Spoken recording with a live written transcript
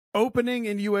opening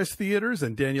in U.S. theaters,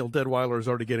 and Danielle Deadwyler is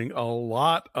already getting a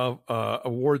lot of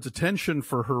awards attention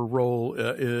for her role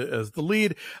as the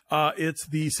lead. It's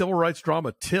the civil rights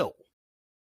drama Till.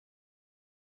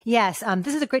 Yes,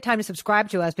 this is a great time to subscribe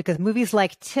to us because movies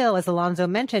like Till, as Alonso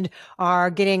mentioned,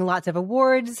 are getting lots of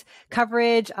awards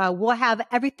coverage. We'll have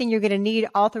everything you're going to need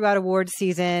all throughout awards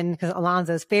season because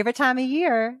Alonso's favorite time of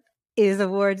year is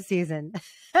awards season.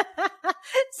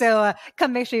 So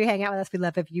come make sure you hang out with us. We'd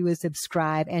love if you would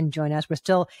subscribe and join us. We're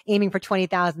still aiming for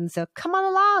 20,000, so come on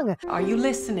along. Are you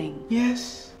listening?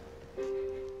 Yes.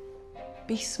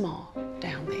 Be small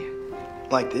down there.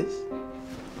 Like this?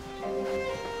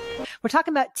 We're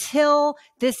talking about Till.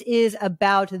 This is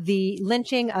about the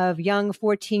lynching of young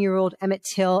 14-year-old Emmett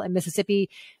Till in Mississippi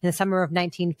in the summer of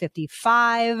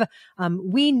 1955.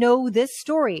 We know this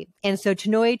story. And so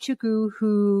Chinonye Chukwu,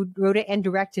 who wrote it and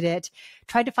directed it,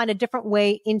 tried to find a different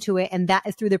way into it. And that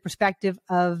is through the perspective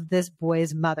of this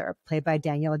boy's mother, played by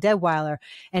Danielle Deadwyler.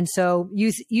 And so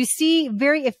you see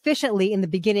very efficiently in the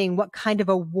beginning what kind of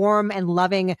a warm and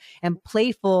loving and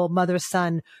playful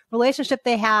mother-son relationship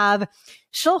they have.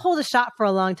 She'll hold a shot for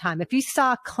a long time. If you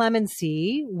saw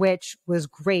Clemency, which was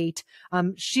great,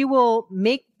 she will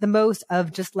make the most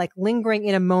of just like lingering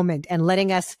in a moment and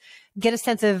letting us get a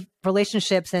sense of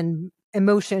relationships and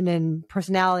emotion and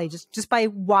personality just by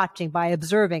watching, by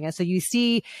observing. And so you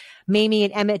see Mamie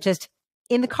and Emmett just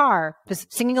in the car,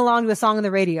 just singing along to a song on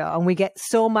the radio. And we get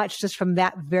so much just from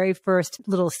that very first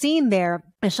little scene there.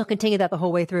 And she'll continue that the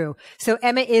whole way through. So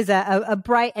Emmett is a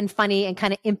bright and funny and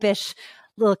kind of impish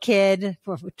little kid.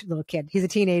 He's a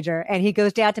teenager, and he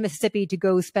goes down to Mississippi to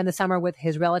go spend the summer with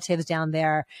his relatives down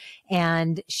there.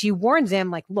 And she warns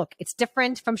him, like, look, it's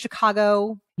different from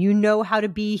Chicago. You know how to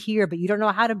be here, but you don't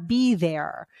know how to be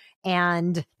there.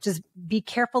 And just be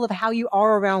careful of how you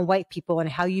are around white people and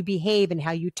how you behave and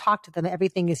how you talk to them.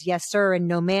 Everything is yes, sir, and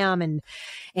no, ma'am.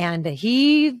 And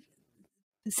he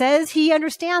says he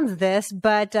understands this,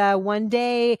 but one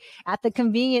day at the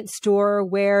convenience store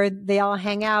where they all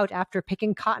hang out after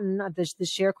picking cotton at the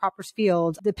sharecropper's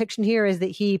field, the depiction here is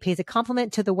that he pays a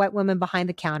compliment to the white woman behind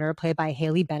the counter, played by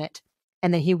Haley Bennett,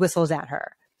 and then he whistles at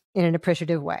her in an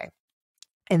appreciative way.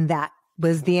 And that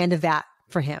was the end of that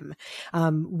for him.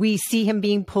 We see him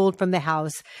being pulled from the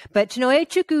house, but Chinonye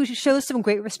Chukwu shows some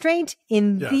great restraint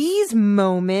in these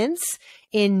moments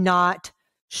in not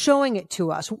showing it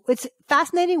to us. It's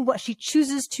fascinating what she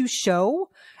chooses to show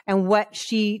and what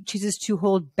she chooses to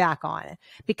hold back on,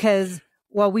 because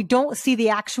while we don't see the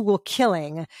actual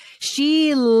killing,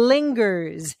 she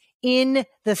lingers in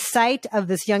the sight of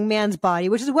this young man's body,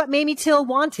 which is what Mamie Till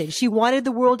wanted. She wanted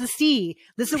the world to see,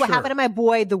 this is what happened to my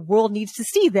boy. The world needs to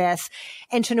see this.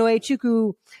 And Chinonye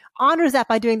Chukwu honors that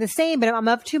by doing the same, but I'm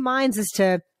of two minds as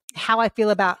to how I feel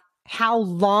about how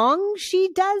long she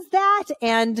does that.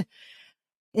 And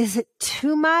is it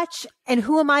too much? And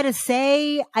who am I to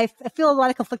say? I feel a lot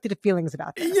of conflicted feelings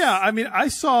about this. Yeah, I mean, I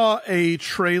saw a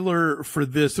trailer for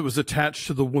this that was attached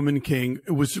to The Woman King.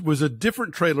 It was a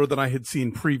different trailer than I had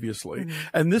seen previously. Mm-hmm.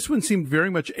 And this one seemed very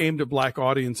much aimed at Black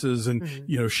audiences. And,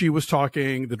 you know, she was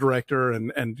talking, the director,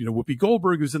 and you know, Whoopi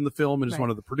Goldberg, who's in the film and is one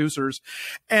of the producers.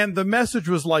 And the message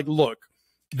was like, look,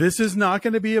 this is not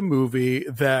going to be a movie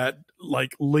that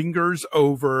like lingers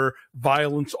over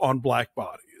violence on Black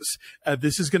bodies.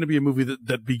 This is going to be a movie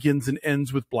that begins and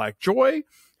ends with Black joy.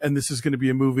 And this is going to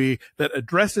be a movie that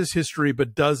addresses history,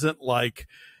 but doesn't like,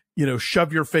 you know,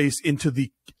 shove your face into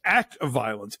the act of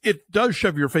violence. It does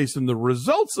shove your face in the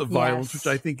results of violence, which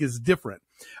I think is different.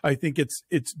 I think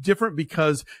it's different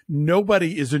because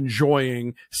nobody is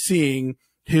enjoying seeing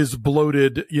his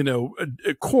bloated, you know,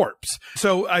 corpse.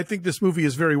 So I think this movie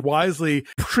is very wisely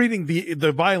treating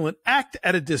the violent act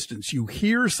at a distance. You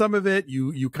hear some of it,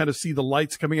 you kind of see the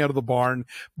lights coming out of the barn,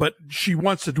 but she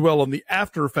wants to dwell on the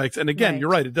after effects. And again, you're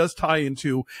right, it does tie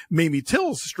into Mamie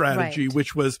Till's strategy,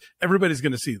 which was everybody's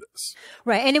going to see this.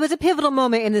 Right. And it was a pivotal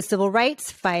moment in the civil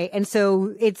rights fight. And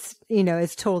so it's, you know,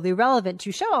 it's totally relevant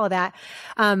to show all that.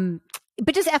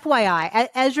 But just FYI,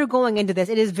 as you're going into this,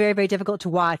 it is very, very difficult to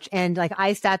watch. And like,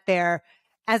 I sat there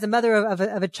as a mother of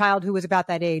a child who was about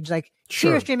that age, like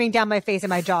tears streaming down my face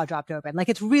and my jaw dropped open. Like,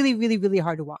 it's really, really, really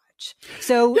hard to watch.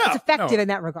 So it's effective in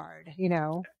that regard, you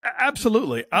know?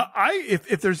 Absolutely.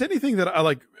 If there's anything that I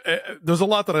like, there's a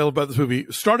lot that I love about this movie,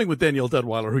 starting with Danielle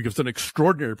Deadwyler, who gives an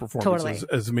extraordinary performance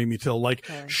as Mamie Till. Like,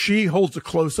 she holds a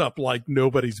close up like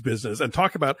nobody's business. And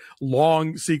talk about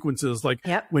long sequences, like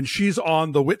when she's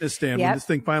on the witness stand, when this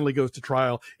thing finally goes to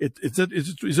trial, is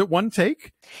it one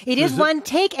take? It is one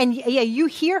take. And you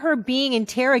hear her being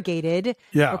interrogated,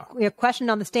 or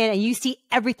questioned on the stand, and you see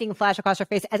everything flash across her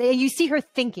face. And you see her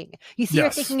thinking. You see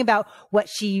her thinking about what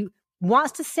she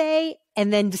wants to say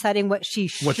and then deciding what she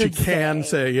can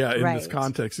say, in this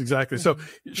context. Exactly. So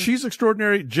she's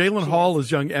extraordinary. Jalyn Hall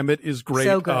as young Emmett is great.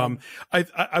 So good.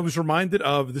 I was reminded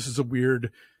of, this is a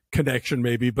weird connection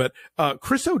maybe, but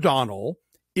Chris O'Donnell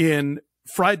in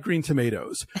Fried Green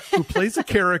Tomatoes, who plays a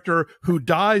character who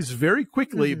dies very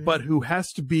quickly, but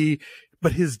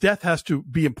his death has to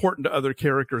be important to other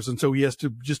characters. And so he has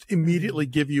to just immediately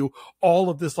give you all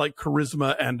of this like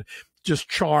charisma and just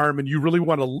charm. And you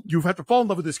have to fall in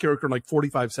love with this character in like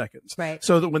 45 seconds. Right.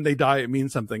 So that when they die, it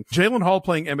means something. Jalyn Hall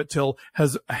playing Emmett Till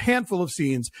has a handful of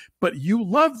scenes, but you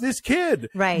love this kid.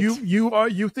 Right.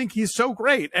 You think he's so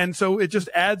great. And so it just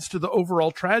adds to the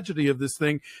overall tragedy of this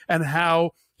thing and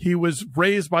how he was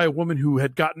raised by a woman who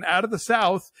had gotten out of the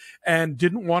South and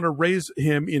didn't want to raise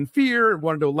him in fear and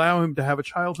wanted to allow him to have a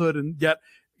childhood. And yet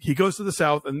he goes to the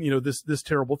South and, this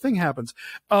terrible thing happens.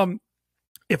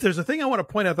 If there's a thing I want to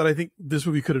point out that I think this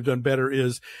movie could have done better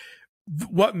is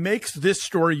what makes this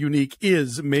story unique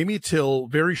is Mamie Till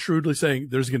very shrewdly saying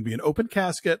there's going to be an open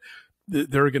casket.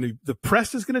 The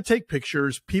press is going to take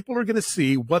pictures. People are going to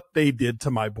see what they did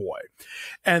to my boy.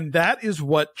 And that is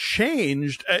what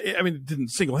changed. I mean, it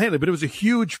didn't single-handedly, but it was a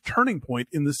huge turning point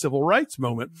in the civil rights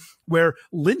moment where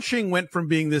lynching went from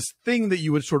being this thing that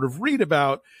you would sort of read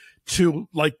about to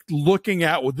like looking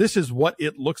at, well, this is what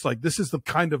it looks like. This is the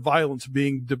kind of violence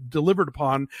being delivered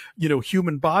upon,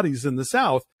 human bodies in the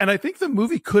South. And I think the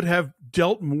movie could have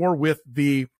dealt more with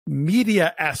the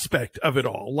media aspect of it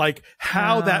all, like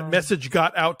how that message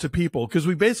got out to people. Because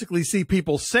we basically see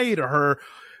people say to her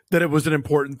that it was an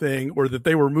important thing or that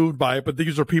they were moved by it. But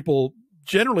these are people,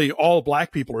 generally all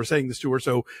Black people are saying this to her.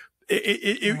 So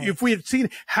if we had seen,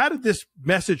 how did this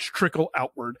message trickle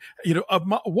outward?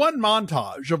 One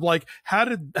montage of like,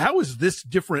 how is this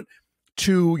different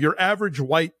to your average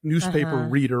white newspaper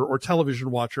reader or television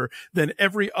watcher than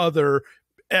every other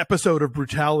episode of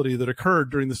brutality that occurred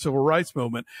during the civil rights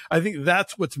movement? I think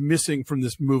that's what's missing from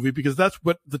this movie, because that's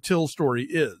what the Till story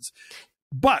is.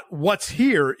 But what's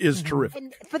here is terrific.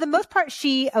 And for the most part,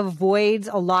 she avoids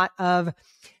a lot of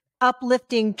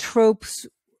uplifting tropes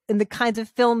in the kinds of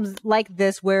films like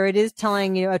this, where it is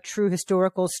telling a true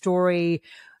historical story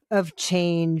of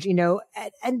change,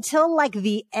 until like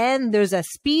the end. There's a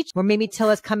speech where Mamie Till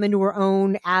has come into her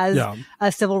own as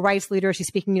a civil rights leader. She's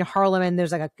speaking in Harlem, and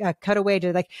there's like a cutaway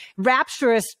to like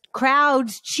rapturous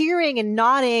crowds cheering and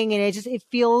nodding. And it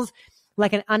feels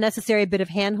like an unnecessary bit of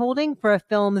hand-holding for a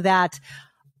film that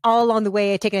all along the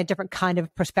way had taken a different kind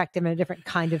of perspective and a different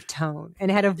kind of tone and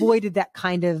had avoided that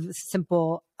kind of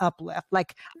simple uplift.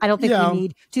 Like, I don't think we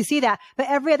need to see that, but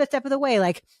every other step of the way,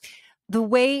 like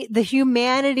the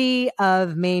humanity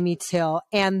of Mamie Till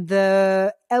and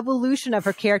the evolution of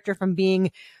her character from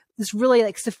being this really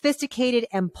like sophisticated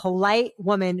and polite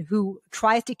woman who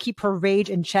tries to keep her rage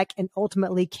in check and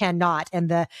ultimately cannot. And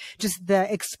the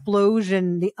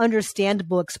explosion, the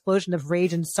understandable explosion of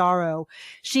rage and sorrow,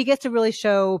 she gets to really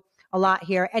show a lot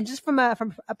here. And just from a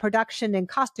production and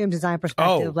costume design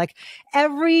perspective,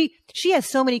 she has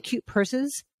so many cute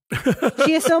purses.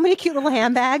 She has so many cute little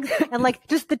handbags, and like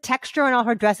just the texture on all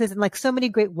her dresses, and like so many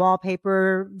great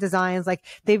wallpaper designs. Like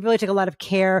they really take a lot of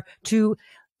care to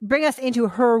bring us into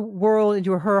her world,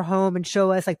 into her home, and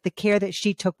show us like the care that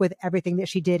she took with everything that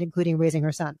she did, including raising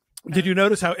her son. Did you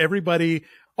notice how everybody,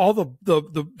 all the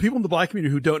people in the Black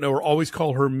community who don't know her always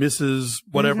call her Mrs.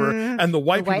 whatever, and the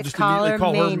white people just immediately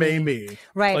call her Mamie.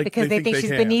 Right, like because they think she's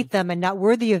beneath them and not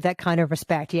worthy of that kind of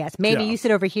respect. Yes, Mamie, you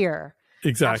sit over here.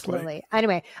 Exactly. Absolutely.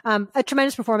 Anyway, a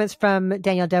tremendous performance from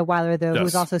Danielle Deadwyler, though, who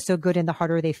was also so good in The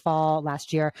Harder They Fall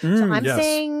last year. So I'm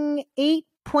saying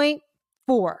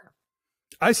 8.4.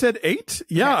 I said 8.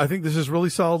 Yeah, I think this is really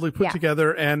solidly put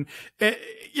together. And,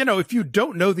 if you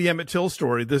don't know the Emmett Till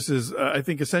story, this is, I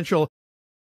think, essential.